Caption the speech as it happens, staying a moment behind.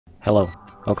Hello,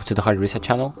 welcome to the Hard Reset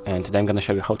channel, and today I'm gonna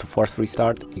show you how to force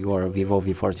restart your VIVO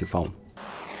V40 phone.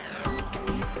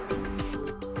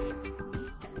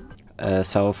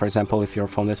 So for example, if your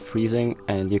phone is freezing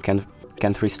and you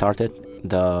can't restart it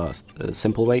the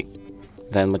simple way,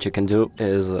 then what you can do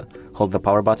is hold the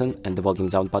power button and the volume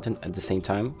down button at the same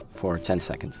time for 10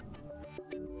 seconds.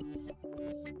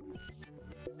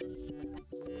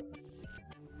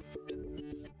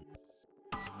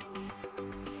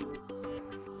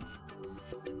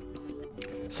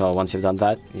 So once you've done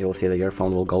that, you'll see that your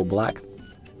phone will go black,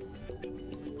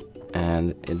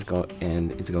 and it's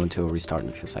going to restart in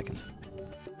a few seconds.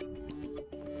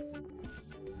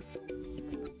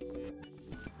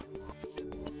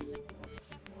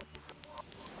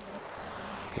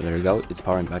 So there you go, it's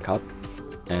powering back up,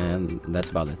 and that's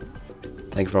about it.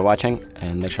 Thank you for watching,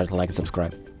 and make sure to like and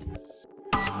subscribe.